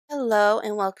Hello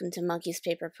and welcome to Monkey's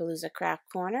Paper Palooza Craft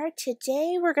Corner.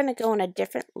 Today we're going to go on a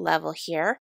different level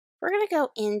here. We're going to go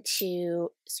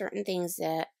into certain things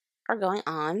that are going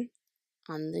on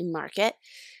the market.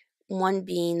 One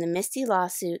being the Misti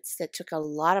lawsuits that took a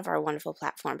lot of our wonderful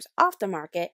platforms off the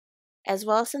market, as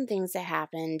well as some things that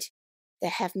happened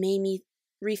that have made me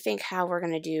rethink how we're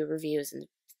going to do reviews in the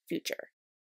future.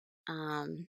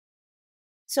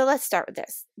 So let's start with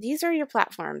this. These are your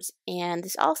platforms, and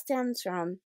this all stems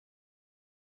from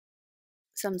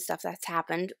some stuff that's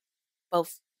happened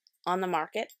both on the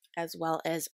market as well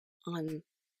as on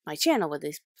my channel with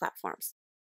these platforms.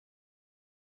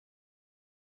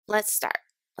 Let's start.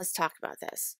 Let's talk about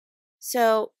this.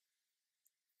 So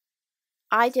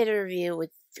I did a review with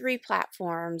 3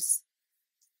 platforms,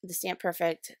 the Stamp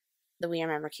Perfect, the We Are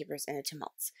Member Keepers, and the TIM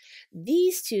HOLTZ.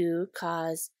 These 2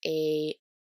 cause a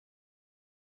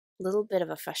little bit of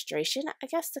a frustration, I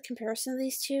guess, the comparison of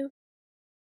these 2.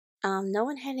 No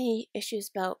one had any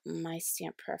issues about my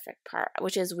Stamp Perfect part,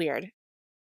 which is weird,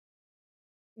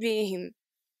 being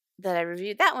that I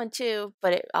reviewed that one too,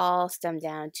 but it all stemmed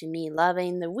down to me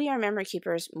loving the We Are Member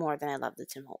Keepers more than I love the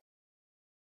TIM HOLTZ.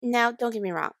 Now, don't get me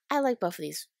wrong, I like both of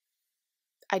these.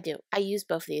 I do. I use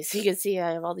both of these. You can see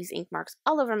I have all these ink marks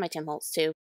all over my TIM HOLTZ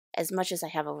too, as much as I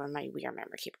have over my We Are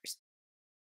Member Keepers.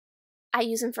 I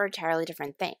use them for entirely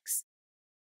different things.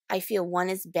 I feel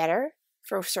one is better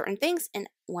for certain things and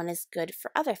one is good for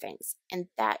other things, and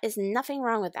that is nothing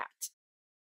wrong with that.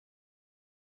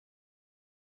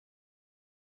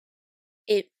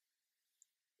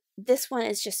 This one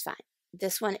is just fine.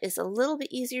 This one is a little bit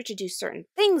easier to do certain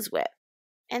things with,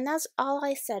 and that's all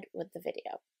I said with the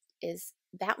video, is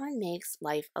that one makes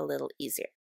life a little easier.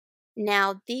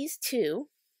 Now, these 2,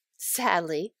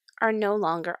 sadly, are no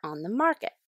longer on the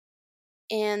market,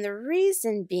 and the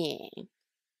reason being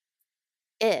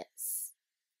is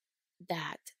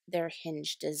that their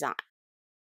hinge design.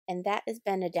 And that has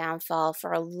been a downfall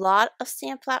for a lot of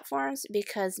stamp platforms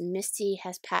because Misti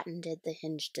has patented the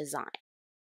hinge design.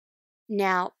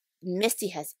 Now,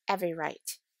 Misti has every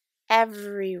right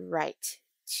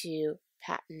to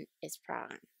patent its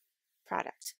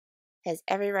product, has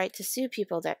every right to sue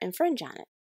people that infringe on it.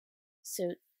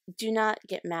 So do not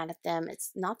get mad at them.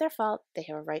 It's not their fault. They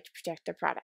have a right to protect their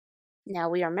product. Now,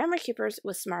 We Are Member Keepers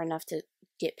was smart enough to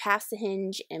get past the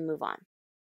hinge and move on.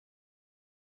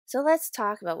 So let's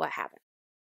talk about what happened.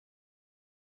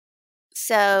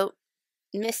 So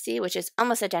Misti, which is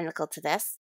almost identical to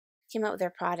this, came out with their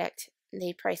product.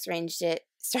 They price ranged it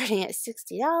starting at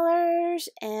 $60,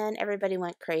 and everybody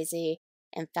went crazy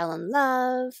and fell in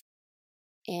love.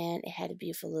 And it had a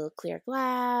beautiful little clear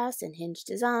glass and hinge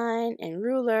design and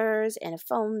rulers and a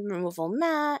foam removal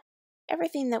mat.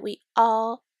 Everything that we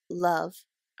all love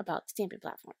about the stamping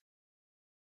platform.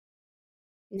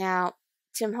 Now,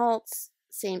 TIM HOLTZ,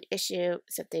 same issue,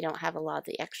 except they don't have a lot of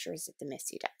the extras that the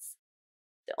Misti does.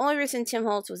 The only reason TIM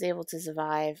HOLTZ was able to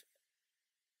survive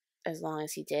as long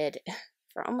as he did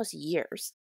for almost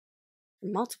years,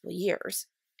 multiple years,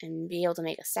 and be able to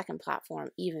make a second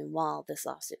platform even while this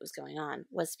lawsuit was going on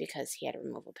was because he had a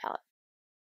removable palette.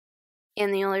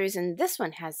 And the only reason this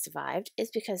one has survived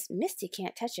is because Misti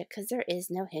can't touch it because there is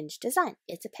no hinge design.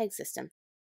 It's a peg system.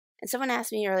 And someone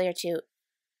asked me earlier too,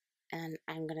 and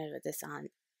I'm going to put this on,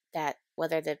 that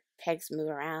whether the pegs move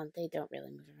around. They don't really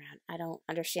move around. I don't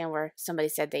understand where somebody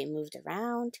said they moved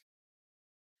around.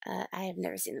 I have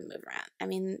never seen them move around. I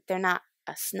mean, they're not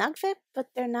a snug fit, but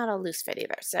they're not a loose fit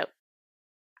either. So,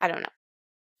 I don't know.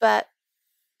 But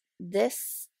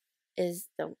this is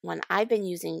the one I've been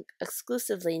using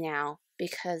exclusively now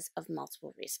because of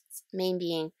multiple reasons. Main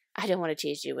being, I don't want to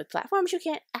tease you with platforms you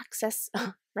can't access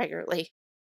regularly.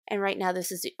 And right now,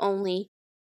 this is the only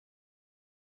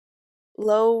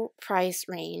low price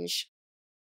range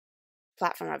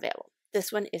platform available.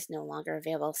 This one is no longer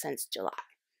available since July.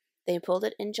 They pulled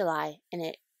it in July,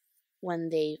 and when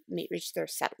they reached their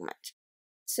settlement.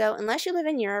 So unless you live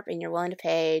in Europe and you're willing to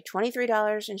pay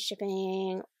 $23 in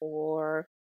shipping, or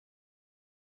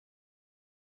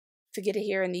to get it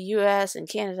here in the US and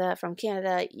Canada, from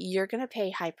Canada, you're going to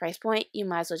pay high price point. You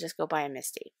might as well just go buy a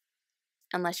Misti.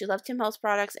 Unless you love TIM HOLTZ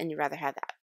products and you'd rather have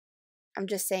that. I'm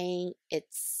just saying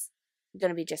it's going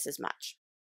to be just as much.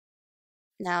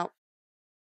 Now,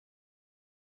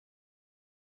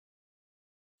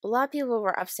 a lot of people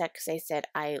were upset because they said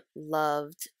I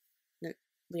loved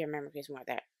We Are Member Keepers more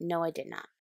there. No, I did not.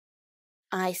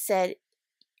 I said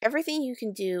everything you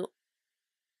can do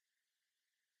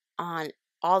on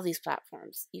all these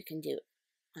platforms, you can do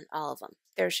on all of them.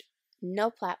 There's no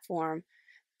platform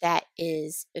that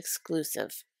is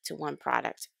exclusive to one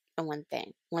product and one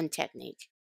thing, one technique.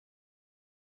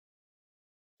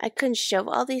 I couldn't show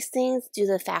all these things due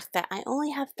to the fact that I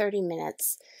only have 30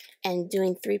 minutes, and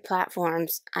doing 3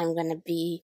 platforms, I'm going to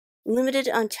be limited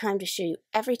on time to show you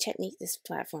every technique this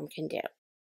platform can do.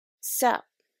 So,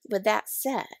 with that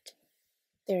said,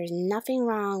 there is nothing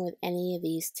wrong with any of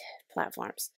these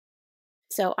platforms.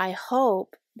 So I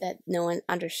hope that no one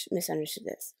misunderstood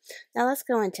this. Now let's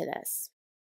go into this.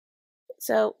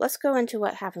 So let's go into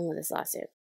what happened with this lawsuit.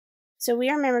 So We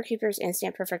Are Memory Keepers and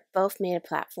Stamp Perfect both made a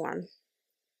platform.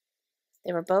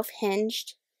 They were both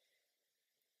hinged.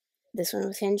 This one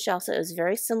was hinged also. It was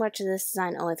very similar to this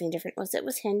design. Only thing different was it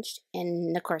was hinged.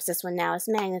 And of course this one now is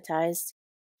magnetized.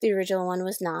 The original one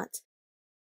was not.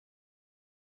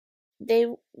 They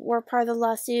were part of the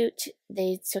lawsuit.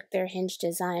 They took their hinge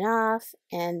design off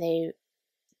and they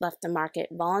left the market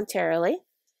voluntarily.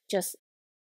 Just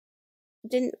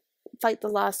didn't fight the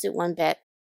lawsuit one bit.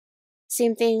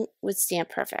 Same thing with Stamp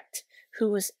Perfect,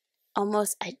 who was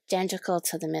almost identical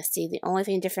to the Misti. The only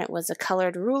thing different was the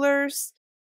colored rulers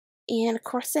and of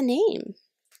course the name.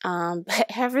 But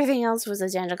everything else was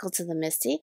identical to the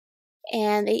Misti.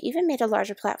 And they even made a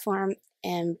larger platform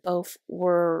and both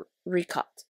were recalled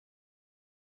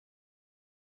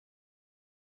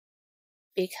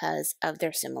because of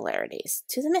their similarities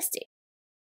to the Misti.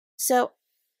 So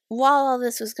while all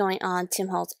this was going on, Tim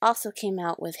Holtz also came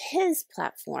out with his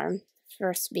platform,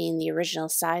 first being the original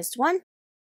sized one,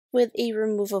 with a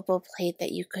removable plate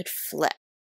that you could flip.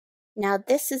 Now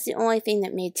this is the only thing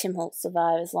that made Tim Holtz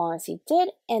survive as long as he did,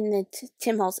 and then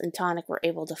Tim Holtz and Tonic were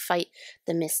able to fight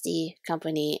the Misti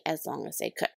company as long as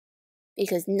they could,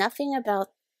 because nothing about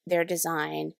their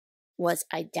design was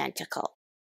identical.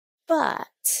 But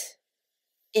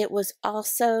it was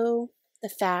also the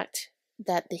fact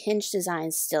that the hinge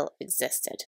design still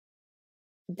existed.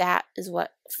 That is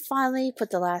what finally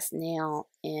put the last nail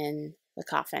in the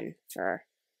coffin for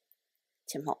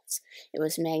Tim Holtz. It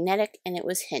was magnetic and it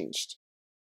was hinged.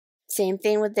 Same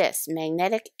thing with this,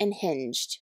 magnetic and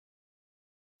hinged.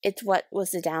 It's what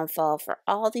was the downfall for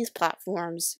all these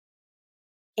platforms.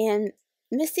 And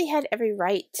Misti had every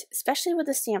right, especially with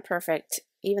the Stamp Perfect,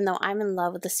 even though I'm in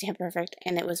love with the Stamp Perfect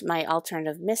and it was my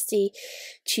alternative Misti,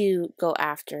 to go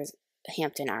after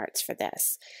Hampton Arts for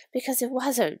this, because it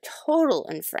was a total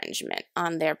infringement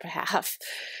on their behalf.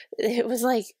 It was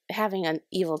like having an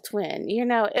evil twin, you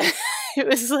know. It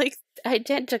was like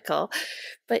identical,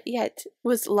 but yet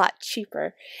was a lot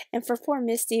cheaper. And for poor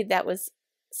Misti, that was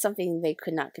something they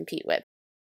could not compete with.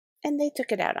 And they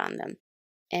took it out on them.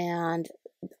 And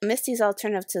Misti's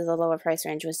alternative to the lower price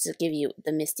range was to give you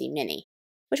the Misti Mini,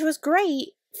 which was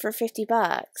great for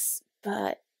 $50,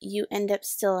 but you end up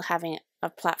still having a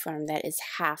platform that is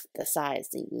half the size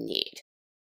that you need.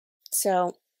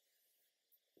 So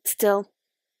still,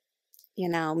 you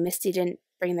know, Misti didn't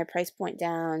bring their price point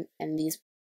down, and these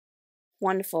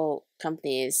wonderful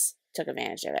companies took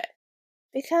advantage of it.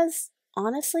 Because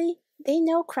honestly, they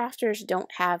know crafters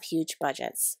don't have huge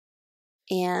budgets,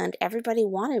 and everybody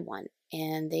wanted one,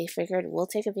 and they figured we'll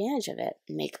take advantage of it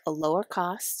and make a lower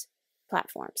cost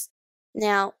platforms.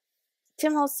 Now,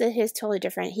 Tim Holtz did his totally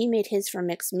different. He made his for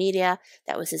mixed media.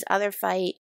 That was his other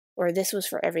fight, where this was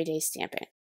for everyday stamping.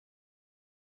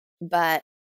 But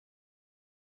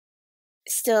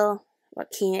still,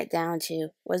 what came it down to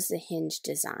was the hinge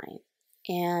design.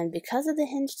 And because of the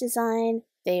hinge design,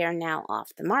 they are now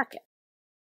off the market.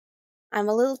 I'm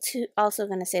a little too also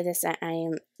going to say this, that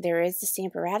there is the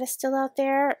Stamparatus still out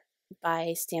there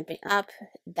by Stampin' Up.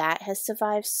 That has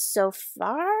survived so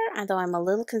far, although I'm a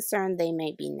little concerned they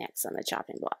may be next on the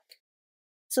chopping block.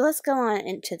 So let's go on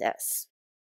into this.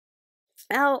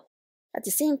 Now, at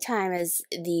the same time as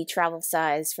the travel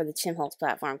size for the Tim Holtz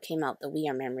platform came out, the We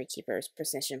Are Memory Keepers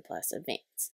Precision Plus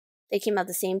Advance. They came out at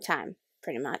the same time,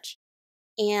 pretty much.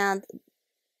 And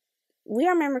We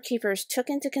Are Memory Keepers took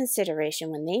into consideration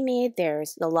when they made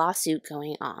theirs the lawsuit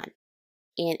going on.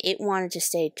 And it wanted to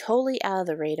stay totally out of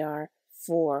the radar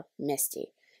for Misti.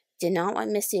 Did not want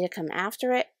Misti to come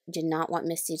after it, did not want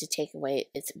Misti to take away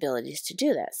its abilities to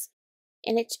do this.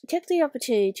 And it took the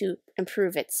opportunity to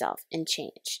improve itself and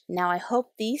change. Now I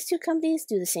hope these two companies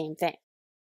do the same thing.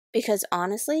 Because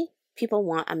honestly, people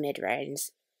want a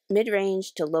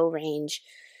mid-range to low-range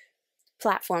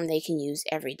platform they can use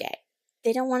every day.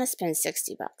 They don't want to spend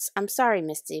 $60. I'm sorry,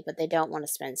 Misti, but they don't want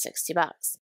to spend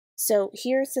 $60. So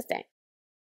here's the thing.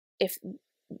 If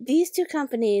these two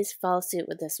companies follow suit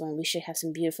with this one, we should have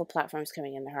some beautiful platforms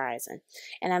coming in the horizon.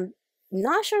 And I'm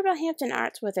not sure about Hampton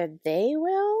Arts whether they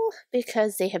will,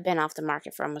 because they have been off the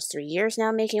market for almost 3 years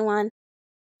now making one.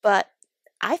 But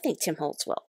I think Tim Holtz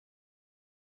will.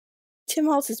 Tim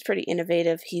Holtz is pretty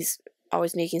innovative. He's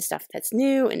always making stuff that's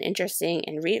new and interesting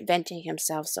and reinventing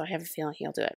himself, so I have a feeling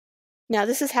he'll do it. Now,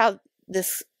 this is how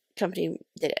this company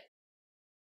did it.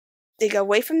 They go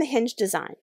away from the hinge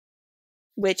design,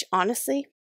 which honestly,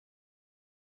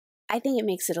 I think it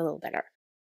makes it a little better.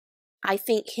 I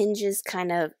think hinges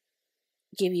kind of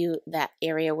give you that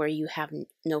area where you have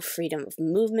no freedom of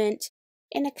movement,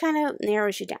 and it kind of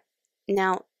narrows you down.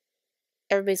 Now,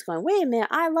 everybody's going, wait a minute,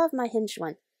 I love my hinged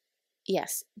one.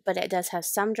 Yes, but it does have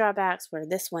some drawbacks where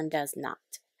this one does not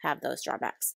have those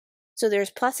drawbacks. So there's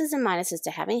pluses and minuses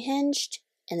to having hinged,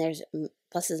 and there's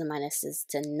pluses and minuses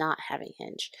to not having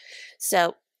hinged.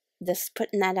 So just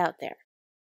putting that out there.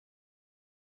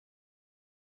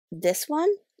 This one,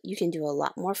 you can do a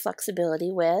lot more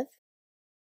flexibility with.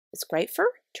 It's great for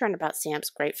turnabout stamps,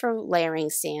 great for layering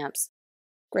stamps,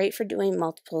 great for doing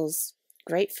multiples,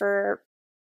 great for,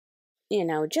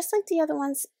 just like the other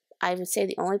ones. I would say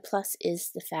the only plus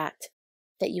is the fact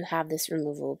that you have this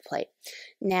removable plate.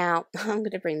 Now, I'm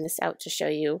going to bring this out to show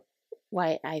you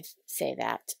why I say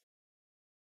that.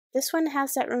 This one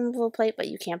has that removable plate, but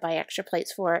you can't buy extra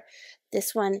plates for it.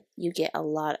 This one, you get a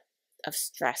lot of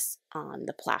stress on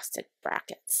the plastic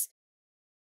brackets.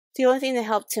 The only thing that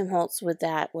helped Tim Holtz with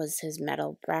that was his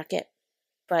metal bracket,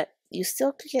 but you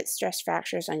still could get stress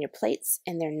fractures on your plates,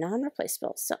 and they're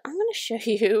non-replaceable. So I'm going to show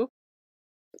you,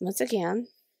 once again,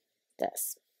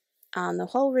 this. The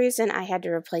whole reason I had to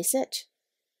replace it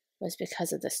was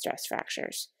because of the stress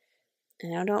fractures.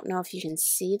 And I don't know if you can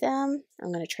see them.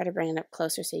 I'm going to try to bring it up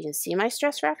closer so you can see my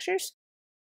stress fractures.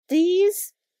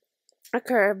 These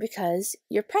occur because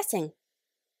you're pressing,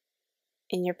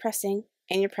 and you're pressing,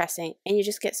 and you're pressing, and you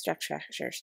just get stress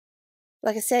fractures.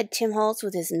 Like I said, Tim Holtz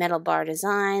with his metal bar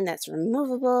design that's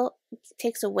removable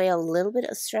takes away a little bit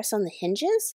of stress on the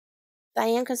hinges. But I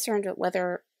am concerned with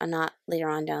whether or not later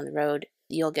on down the road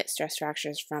you'll get stress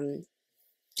fractures from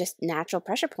just natural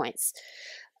pressure points.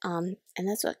 And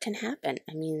that's what can happen.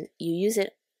 I mean, you use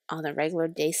it on a regular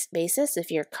basis. If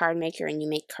you're a card maker and you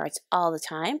make cards all the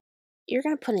time, you're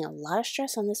going to put in a lot of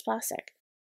stress on this plastic.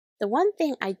 The one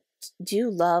thing I do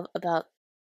love about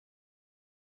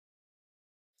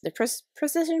the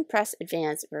Precision Press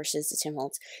Advance versus the Tim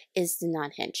Holtz is the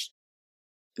non-hinge.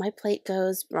 My plate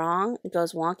goes wrong, it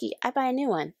goes wonky, I buy a new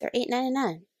one. They're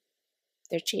 $8.99.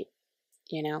 They're cheap,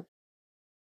 You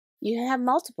can have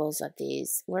multiples of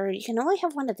these where you can only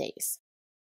have one of these.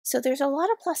 So there's a lot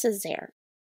of pluses there.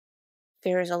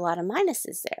 There's a lot of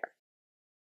minuses there.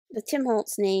 The Tim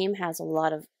Holtz name has a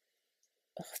lot of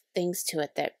things to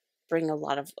it that bring a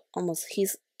lot of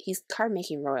he's card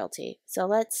making royalty. So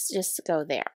let's just go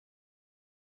there.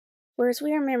 Whereas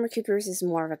We Are Memory Keepers is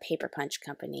more of a paper punch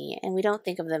company, and we don't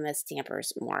think of them as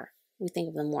stampers more. We think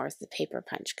of them more as the paper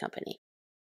punch company.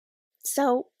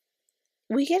 So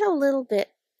we get a little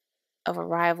bit of a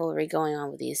rivalry going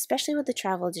on with these, especially with the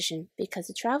travel edition, because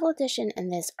the travel edition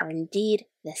and this are indeed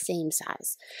the same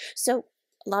size. So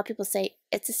a lot of people say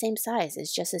it's the same size.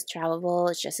 It's just as travelable,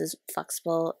 it's just as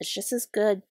flexible, it's just as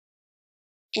good.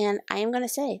 And I am going to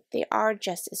say they are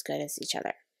just as good as each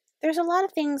other. There's a lot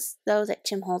of things, though, that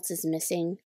Tim Holtz is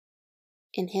missing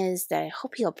in his that I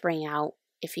hope he'll bring out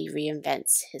if he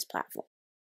reinvents his platform.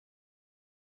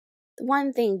 The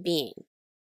one thing being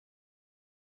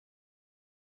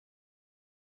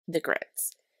the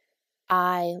grids.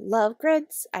 I love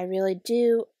grids, I really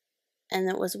do, and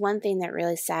it was one thing that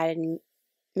really saddened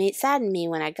me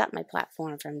when I got my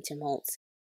platform from Tim Holtz,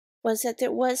 was that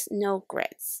there was no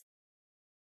grids.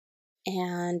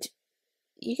 And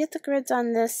you get the grids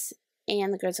on this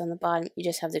and the grids on the bottom, you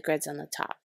just have the grids on the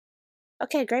top.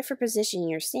 Okay, great for positioning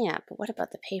your stamp, but what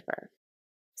about the paper?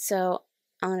 So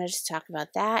I'm going to just talk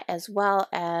about that as well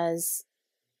as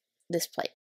this plate.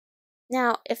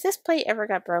 Now, if this plate ever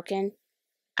got broken,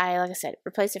 like I said,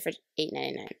 replace it for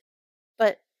 $8.99.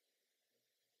 But,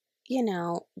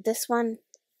 this one,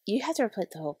 you have to replace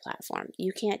the whole platform.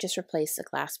 You can't just replace the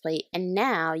glass plate, and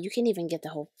now you can even get the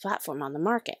whole platform on the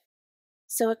market.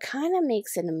 So it kind of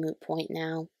makes it a moot point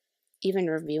now, even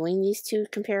reviewing these two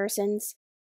comparisons.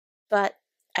 But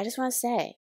I just want to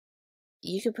say,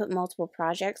 you could put multiple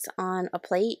projects on a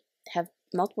plate, have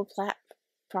multiple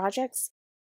projects,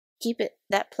 keep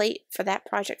that plate for that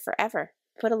project forever.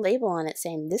 Put a label on it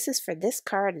saying this is for this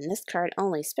card and this card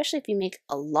only, especially if you make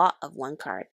a lot of one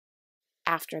card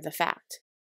after the fact.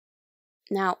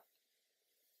 Now,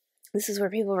 this is where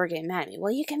people were getting mad at me.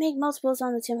 Well, you can make multiples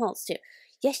on the Tim Holtz too.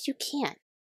 Yes, you can.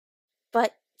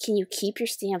 But can you keep your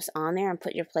stamps on there and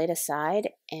put your plate aside,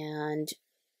 and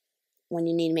when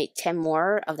you need to make 10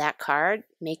 more of that card,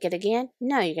 make it again?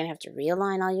 No, you're going to have to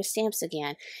realign all your stamps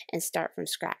again and start from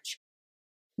scratch.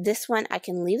 This one, I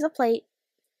can leave the plate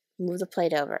move the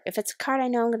plate over. If it's a card I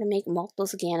know I'm going to make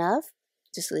multiples again of,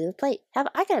 just leave the plate.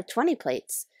 I could have 20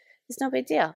 plates. It's no big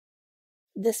deal.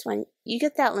 This one, you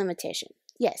get that limitation.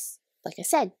 Yes, like I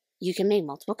said, you can make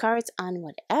multiple cards on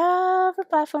whatever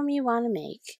platform you want to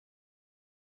make.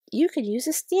 You could use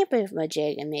a stamping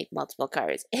majig and make multiple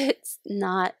cards. It's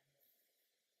not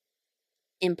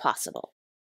impossible.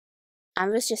 I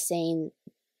was just saying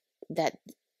that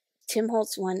Tim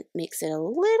Holtz one makes it a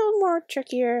little more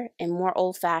trickier and more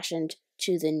old-fashioned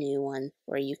to the new one,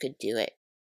 where you could do it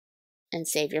and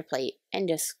save your plate and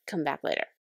just come back later.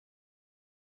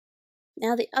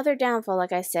 Now, the other downfall,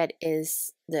 like I said,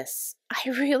 is this. I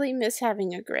really miss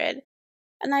having a grid.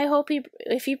 And I hope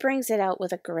if he brings it out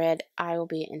with a grid, I will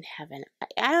be in heaven.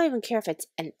 I don't even care if it's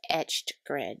an etched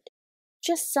grid.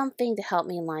 Just something to help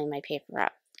me line my paper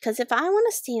up. Because if I want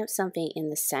to stamp something in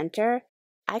the center,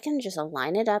 I can just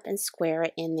line it up and square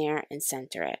it in there and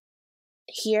center it.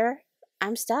 Here,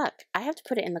 I'm stuck. I have to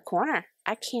put it in the corner.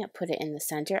 I can't put it in the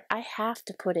center. I have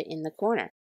to put it in the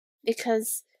corner.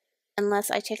 Because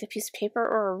unless I take a piece of paper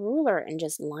or a ruler and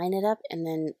just line it up and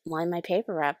then line my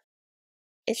paper up,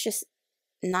 it's just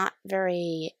not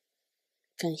very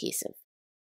cohesive.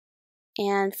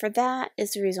 And for that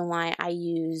is the reason why I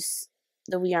use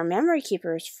the We Are Memory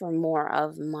Keepers for more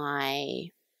of my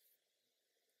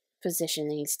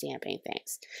positioning, stamping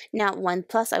things. Now, one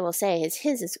plus I will say is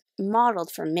his is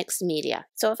modeled for mixed media.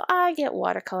 So if I get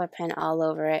watercolor pen all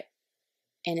over it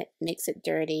and it makes it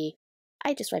dirty,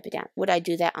 I just wipe it down. Would I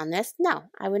do that on this? No,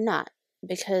 I would not,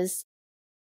 because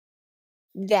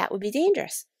that would be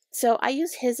dangerous. So I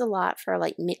use his a lot for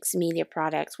like mixed media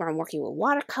products where I'm working with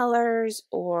watercolors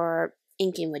or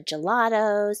inking with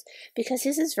gelatos, because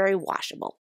his is very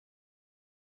washable.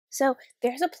 So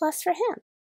there's a plus for him.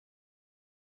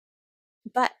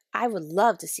 But I would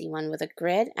love to see one with a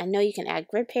grid. I know you can add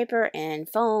grid paper and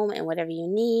foam and whatever you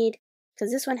need,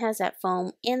 because this one has that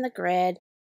foam in the grid.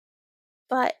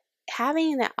 But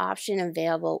having that option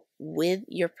available with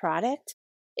your product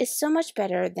is so much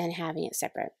better than having it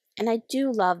separate. And I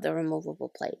do love the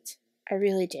removable plate. I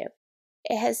really do.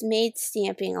 It has made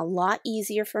stamping a lot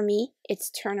easier for me.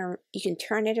 You can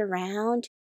turn it around.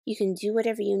 You can do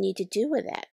whatever you need to do with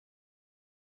it.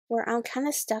 Where I'm kind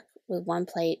of stuck with one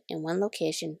plate in one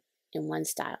location in one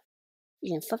style.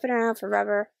 You can flip it around for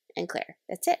rubber and clear.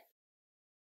 That's it.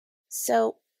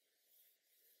 So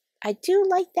I do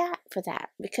like that for that,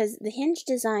 because the hinge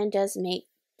design does make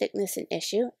thickness an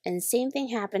issue, and the same thing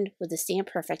happened with the Stamp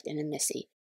Perfect and a Misti.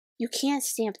 You can't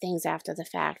stamp things after the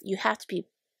fact. You have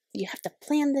to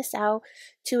plan this out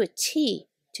to a T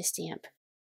to stamp.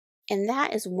 And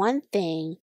that is one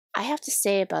thing I have to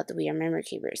say about the We Are Memory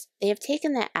Keepers. They have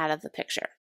taken that out of the picture.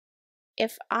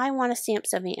 If I want to stamp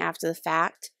something after the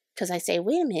fact, because I say,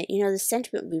 wait a minute, the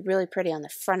sentiment would be really pretty on the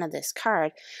front of this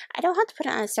card, I don't have to put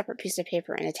it on a separate piece of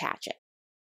paper and attach it.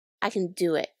 I can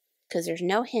do it because there's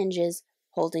no hinges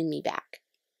holding me back.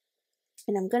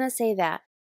 And I'm going to say that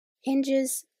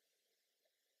hinges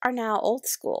are now old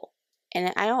school.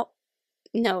 And I don't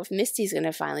know if Misti's going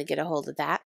to finally get a hold of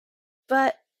that,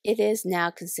 but it is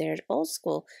now considered old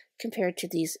school compared to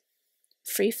these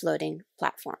free-floating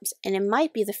platforms. And it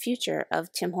might be the future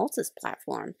of Tim Holtz's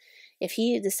platform if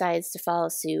he decides to follow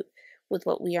suit with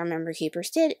what We Are Memory Keepers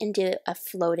did and did a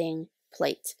floating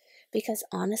plate. Because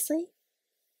honestly,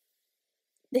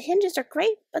 the hinges are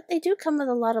great, but they do come with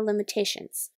a lot of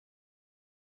limitations.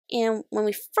 And when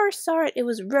we first saw it, it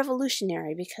was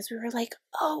revolutionary because we were like,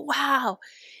 oh wow,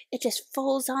 it just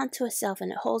folds onto itself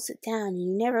and it holds it down and you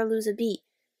never lose a beat.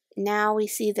 Now we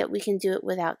see that we can do it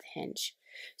without the hinge.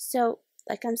 So,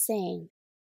 like I'm saying,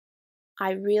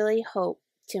 I really hope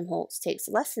Tim Holtz takes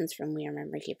lessons from We Are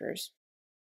Memory Keepers.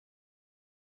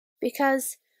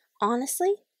 Because,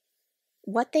 honestly,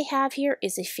 what they have here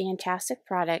is a fantastic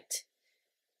product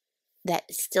that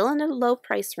is still in a low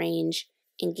price range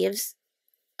and gives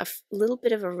a little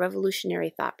bit of a revolutionary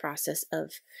thought process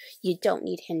of you don't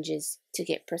need hinges to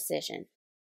get precision.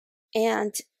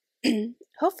 And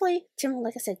hopefully,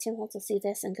 like I said, Tim Holtz will see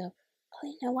this and go, oh,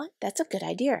 you know what? That's a good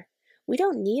idea. We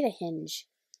don't need a hinge.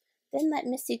 Then let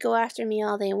Misti go after me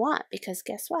all they want, because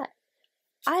guess what?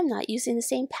 I'm not using the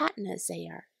same pattern as they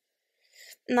are.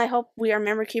 And I hope We Are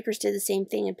Memory Keepers did the same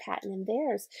thing in patenting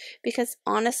theirs, because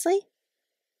honestly,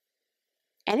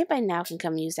 anybody now can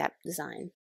come use that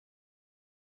design.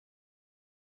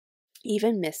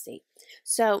 Even Misti.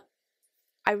 So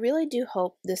I really do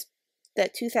hope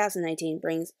that 2019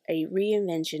 brings a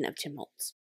reinvention of Tim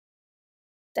Holtz.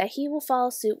 That he will follow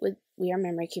suit with We Are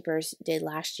Memory Keepers did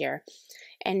last year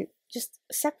and just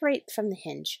separate from the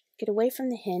hinge. Get away from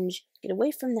the hinge. Get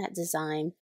away from that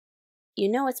design. You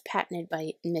know it's patented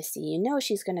by Misti. You know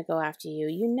she's going to go after you.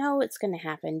 You know it's going to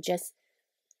happen. Just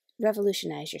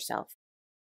revolutionize yourself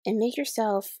and make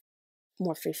yourself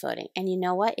more free-floating. And you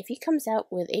know what? If he comes out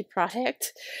with a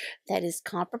product that is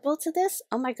comparable to this,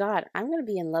 oh my God, I'm going to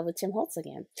be in love with Tim Holtz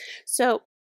again. So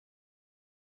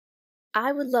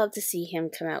I would love to see him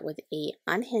come out with a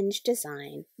unhinged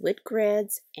design with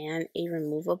grids and a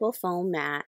removable foam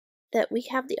mat that we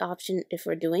have the option, if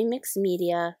we're doing mixed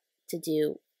media, to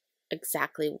do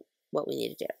exactly what we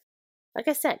need to do. Like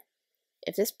I said,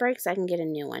 if this breaks, I can get a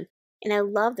new one. And I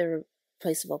love the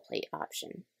replaceable plate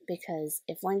option, because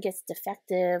if one gets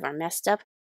defective or messed up,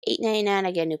 $8.99,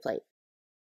 I get a new plate.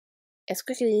 As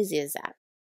quick and easy as that.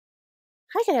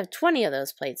 I could have 20 of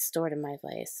those plates stored in my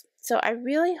place. So I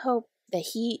really hope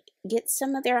that he gets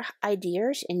some of their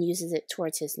ideas and uses it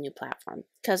towards his new platform.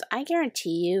 Because I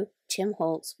guarantee you, Tim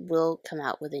Holtz will come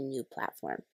out with a new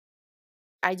platform.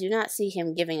 I do not see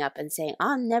him giving up and saying,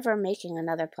 I'm never making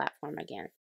another platform again.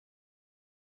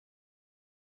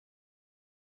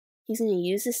 He's going to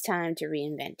use this time to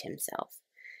reinvent himself.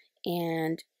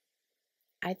 And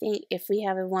I think if we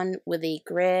have one with a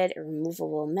grid, a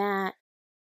removable mat,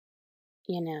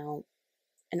 you know,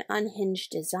 an unhinged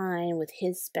design with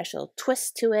his special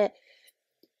twist to it,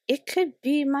 it could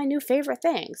be my new favorite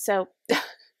thing. So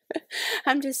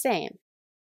I'm just saying.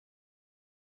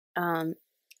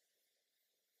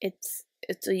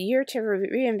 It's a year to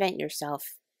reinvent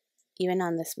yourself, even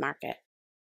on this market.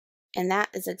 And that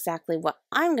is exactly what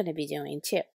I'm going to be doing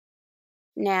too.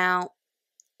 Now,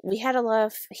 we had a lot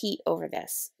of heat over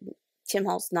this. Tim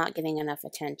Holtz not getting enough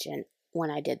attention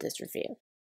when I did this review.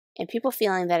 And people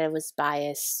feeling that it was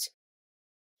biased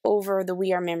over the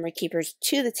We Are Memory Keepers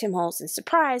to the Tim Holtz, and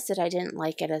surprised that I didn't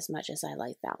like it as much as I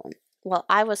liked that one. Well,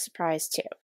 I was surprised too.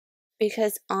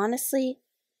 Because honestly,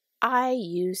 I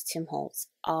use Tim Holtz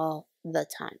all the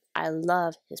time. I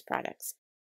love his products.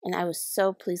 And I was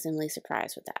so pleasantly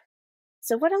surprised with that.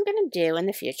 So what I'm going to do in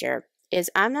the future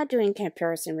is I'm not doing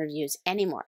comparison reviews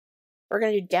anymore. We're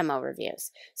going to do demo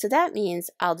reviews. So that means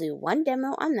I'll do one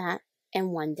demo on that and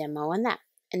one demo on that.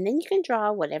 And then you can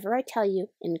draw whatever I tell you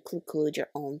and include your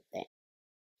own thing.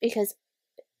 Because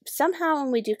somehow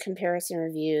when we do comparison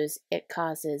reviews, it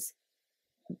causes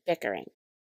bickering.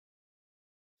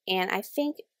 And I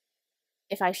think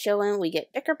if I show him, we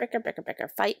get bicker,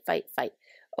 fight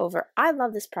over, I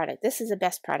love this product. This is the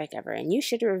best product ever, and you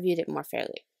should have reviewed it more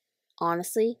fairly.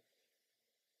 Honestly,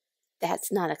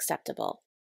 that's not acceptable.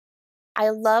 I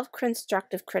love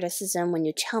constructive criticism when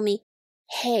you tell me,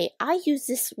 hey, I use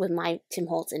this with my Tim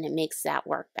Holtz and it makes that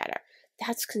work better.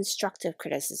 That's constructive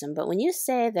criticism. But when you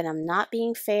say that I'm not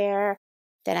being fair,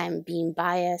 that I'm being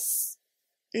biased,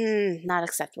 not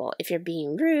acceptable. If you're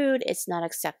being rude, it's not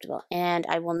acceptable. And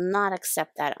I will not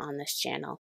accept that on this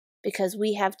channel, because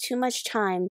we have too much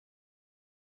time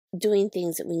doing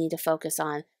things that we need to focus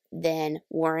on than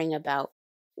worrying about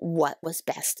what was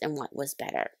best and what was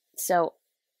better. So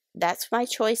that's my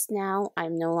choice now.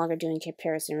 I'm no longer doing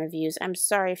comparison reviews. I'm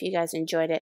sorry if you guys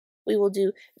enjoyed it. We will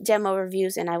do demo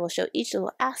reviews, and I will show each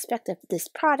little aspect of this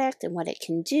product and what it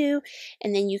can do,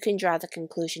 and then you can draw the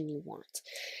conclusion you want.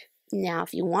 Now,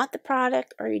 if you want the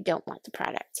product or you don't want the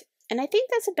product. And I think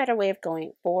that's a better way of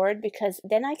going forward, because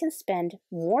then I can spend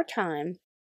more time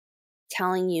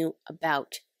telling you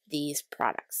about these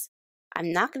products.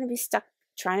 I'm not going to be stuck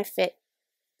trying to fit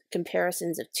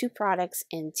comparisons of two products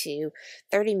into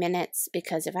 30 minutes,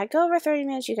 because if I go over 30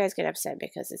 minutes, you guys get upset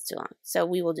because it's too long. So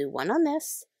we will do one on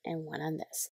this and one on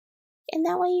this. And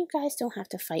that way you guys don't have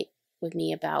to fight with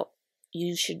me about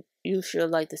you should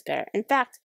like this better. In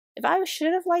fact, if I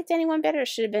should have liked anyone better, it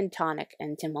should have been Tonic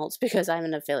and Tim Holtz, because I'm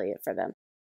an affiliate for them.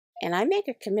 And I make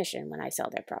a commission when I sell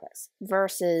their products.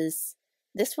 Versus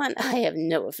this one, I have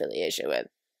no affiliation with.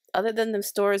 Other than the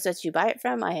stores that you buy it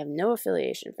from, I have no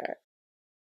affiliation for it.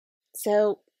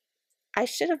 So I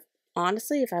should have,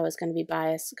 honestly, if I was going to be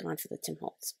biased, gone for the Tim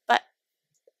Holtz. But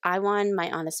I want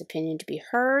my honest opinion to be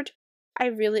heard. I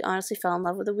really honestly fell in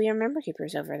love with the We Are Memory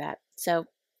Keepers over that. So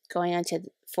going on to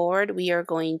forward, we are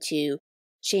going to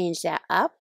change that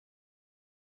up.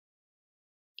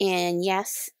 And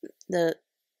yes, the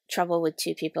trouble with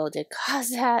two people did cause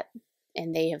that,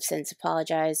 and they have since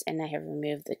apologized, and I have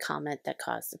removed the comment that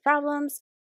caused the problems,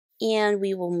 and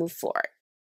we will move forward.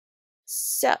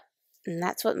 So, and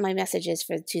that's what my message is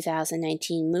for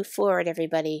 2019. Move forward,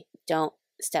 everybody. Don't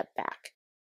step back.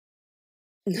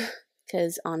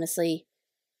 Because honestly,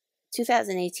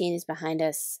 2018 is behind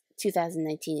us.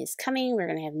 2019 is coming. We're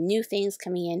going to have new things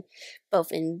coming in,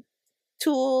 both in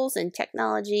tools and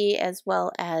technology, as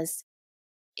well as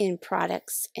in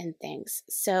products and things.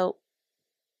 So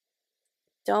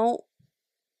don't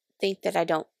think that I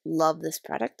don't love this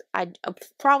product. I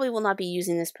probably will not be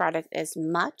using this product as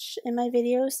much in my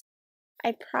videos.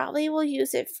 I probably will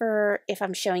use it for if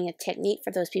I'm showing a technique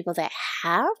for those people that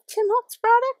have Tim Holtz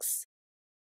products,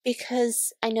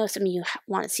 because I know some of you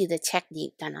want to see the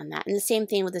technique done on that. And the same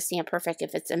thing with the Stamp Perfect.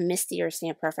 If it's a Misti or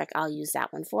Stamp Perfect, I'll use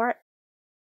that one for it.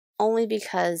 Only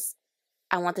because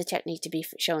I want the technique to be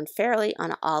shown fairly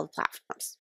on all the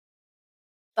platforms.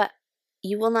 But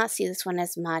you will not see this one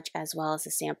as much as well as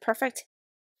the Stamp Perfect,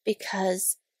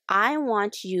 because I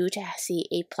want you to see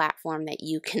a platform that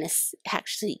you can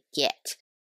actually get.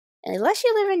 And unless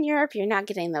you live in Europe, you're not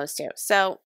getting those two.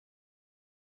 So,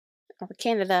 or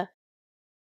Canada,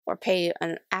 or pay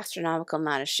an astronomical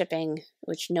amount of shipping,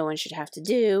 which no one should have to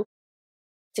do,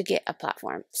 to get a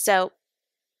platform. So,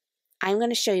 I'm going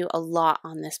to show you a lot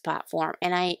on this platform.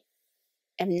 And I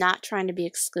am not trying to be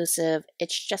exclusive.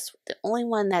 It's just the only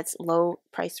one that's low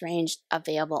price range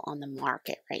available on the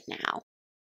market right now.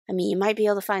 I mean, you might be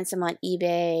able to find some on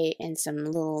eBay and some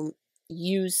little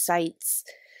used sites,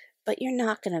 but you're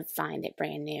not going to find it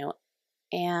brand new.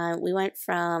 And we went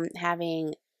from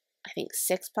having, I think,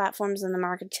 6 platforms in the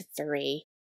market to 3.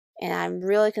 And I'm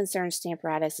really concerned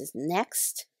Stamparatus is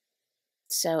next,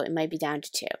 so it might be down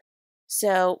to 2.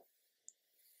 So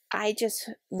I just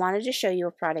wanted to show you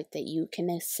a product that you can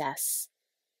access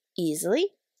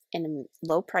easily in a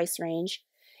low price range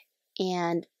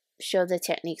and show the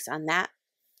techniques on that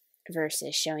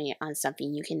versus showing it on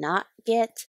something you cannot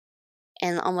get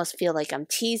and almost feel like I'm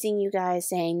teasing you guys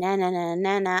saying, nah, nah, nah,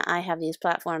 nah, nah, I have these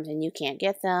platforms and you can't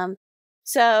get them.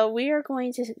 So we are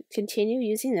going to continue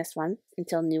using this one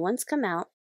until new ones come out.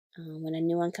 When a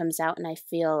new one comes out and I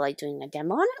feel like doing a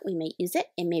demo on it, we may use it.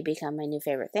 It may become my new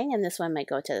favorite thing, and this one might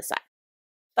go to the side.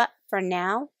 But for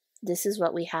now, this is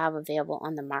what we have available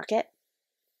on the market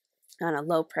on a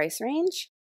low price range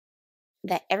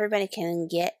that everybody can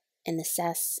get and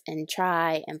assess and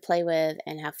try and play with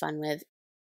and have fun with.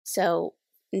 So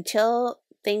until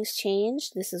things change,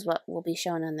 this is what will be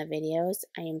shown on the videos.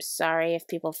 I am sorry if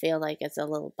people feel like it's a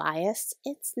little biased.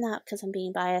 It's not because I'm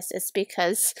being biased. It's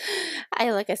because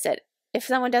like I said, if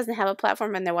someone doesn't have a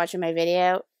platform and they're watching my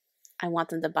video, I want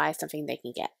them to buy something they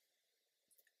can get.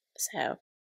 So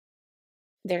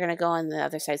they're going to go on the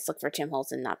other sites, look for Tim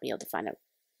Holtz, and not be able to find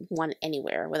one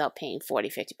anywhere without paying 40,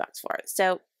 50 bucks for it.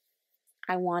 So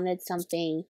I wanted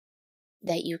something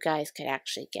that you guys could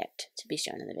actually get to be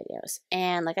shown in the videos.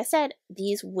 And like I said,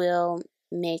 these will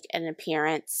make an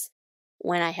appearance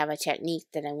when I have a technique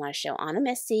that I want to show on a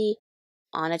Misti,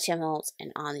 on a Tim Holtz,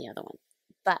 and on the other one.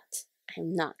 But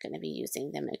I'm not going to be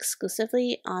using them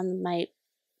exclusively on my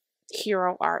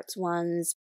Hero Arts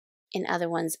ones and other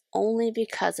ones, only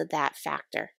because of that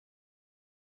factor.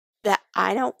 That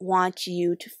I don't want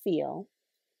you to feel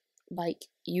like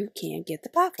you can't get the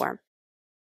platform.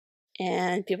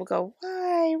 And people go,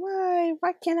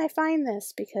 why can't I find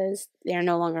this? Because they're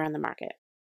no longer on the market.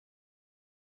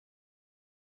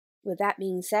 With that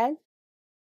being said,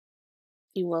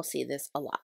 you will see this a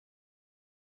lot.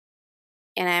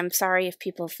 And I'm sorry if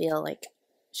people feel like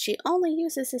she only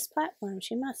uses this platform.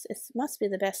 It must be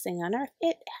the best thing on earth.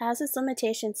 It has its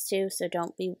limitations too, so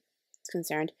don't be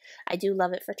concerned. I do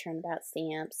love it for turnabout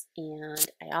stamps, and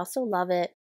I also love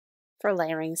it for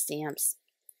layering stamps.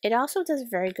 It also does a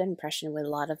very good impression with a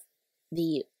lot of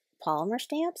the polymer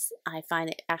stamps. I find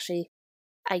it actually,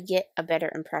 I get a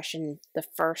better impression the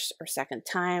first or second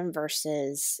time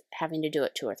versus having to do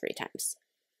it 2 or 3 times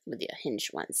with the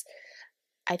hinged ones.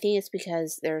 I think it's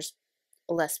because there's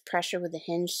less pressure with the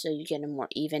hinge, so you get a more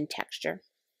even texture.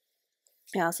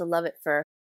 I also love it for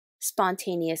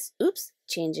spontaneous,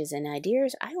 changes in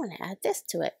ideas. I want to add this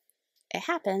to it. It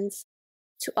happens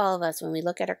to all of us when we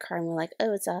look at our card and we're like,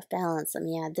 oh, it's off balance, let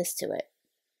me add this to it.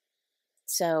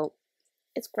 So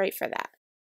it's great for that.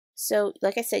 So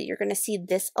like I said, you're going to see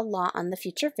this a lot on the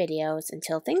future videos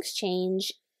until things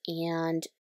change, and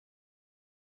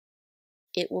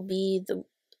it will be the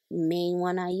main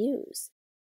one I use.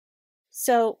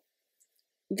 So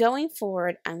going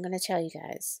forward, I'm going to tell you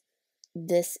guys,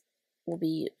 this will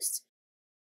be used.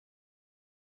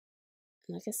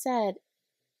 Like I said,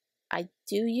 I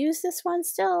do use this one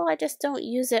still. I just don't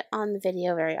use it on the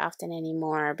video very often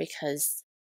anymore, because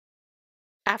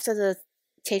after the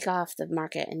take off the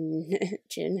market in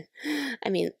June, I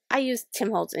mean, I use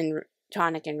Tim Holtz and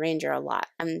Tonic and Ranger a lot.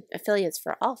 I'm affiliates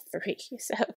for all 3,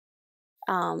 so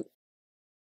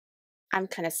I'm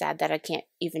kind of sad that I can't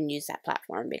even use that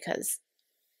platform because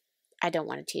I don't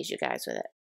want to tease you guys with it.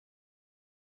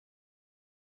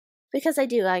 Because I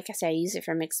do, like I say, I use it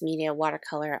for mixed media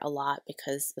watercolor a lot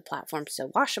because the platform's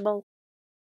so washable.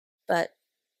 But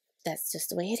that's just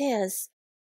the way it is.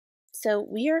 So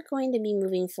we are going to be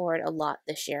moving forward a lot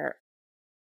this year.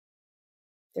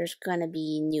 There's going to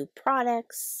be new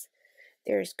products.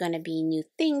 There's going to be new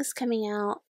things coming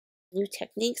out, new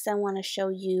techniques I want to show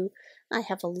you. I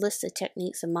have a list of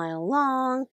techniques a mile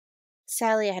long.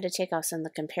 Sadly, I had to take off some of the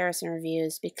comparison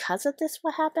reviews because of this,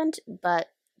 what happened, but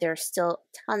there's still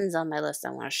tons on my list I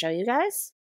want to show you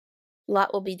guys. A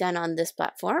lot will be done on this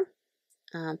platform.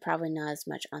 Probably not as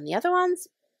much on the other ones,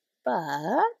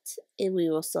 but we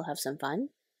will still have some fun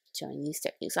showing these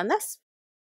techniques on this.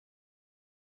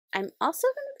 I'm also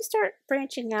going to start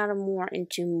branching out more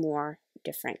into more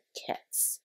different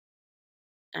kits.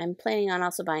 I'm planning on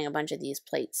also buying a bunch of these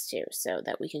plates too, so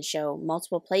that we can show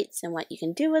multiple plates and what you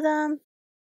can do with them.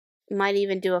 Might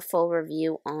even do a full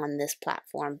review on this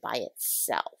platform by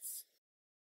itself.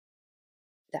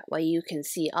 That way you can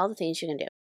see all the things you can do.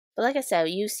 But like I said,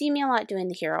 you see me a lot doing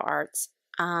the hero arts.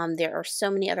 There are so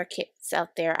many other kits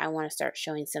out there. I want to start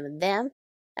showing some of them.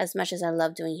 As much as I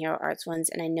love doing hero arts ones,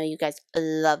 and I know you guys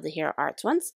love the hero arts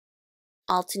ones.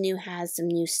 Altenew has some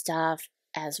new stuff,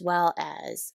 as well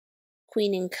as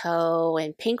Queen & Co.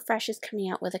 and Pink Fresh is coming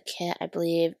out with a kit, I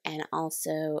believe, and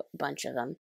also a bunch of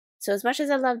them. So as much as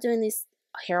I love doing these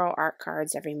hero art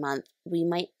cards every month, we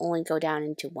might only go down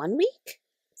into 1 week,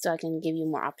 so I can give you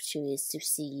more opportunities to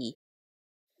see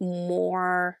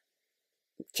more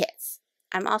kits.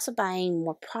 I'm also buying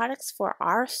more products for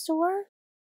our store,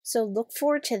 so look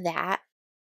forward to that.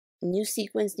 New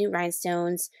sequins, new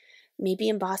rhinestones, maybe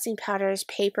embossing powders,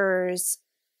 papers,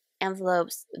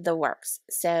 envelopes, the works.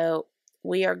 So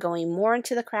we are going more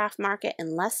into the craft market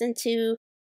and less into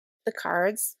the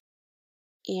cards.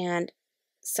 And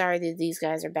sorry that these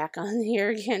guys are back on here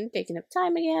again, taking up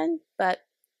time again, but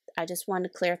I just wanted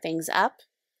to clear things up.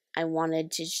 I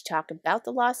wanted to just talk about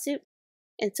the lawsuit,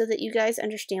 and so that you guys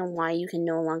understand why you can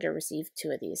no longer receive 2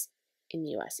 of these in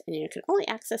the US, and you can only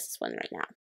access this one right now.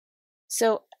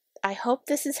 So I hope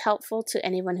this is helpful to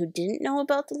anyone who didn't know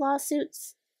about the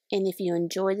lawsuits. And if you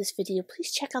enjoyed this video,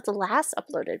 please check out the last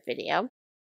uploaded video,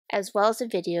 as well as a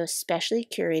video specially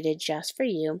curated just for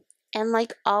you. And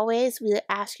like always, we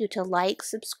ask you to like,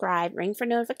 subscribe, ring for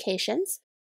notifications.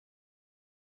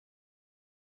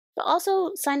 But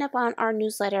also sign up on our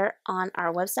newsletter on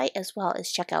our website, as well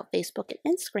as check out Facebook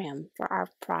and Instagram for our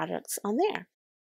products on there.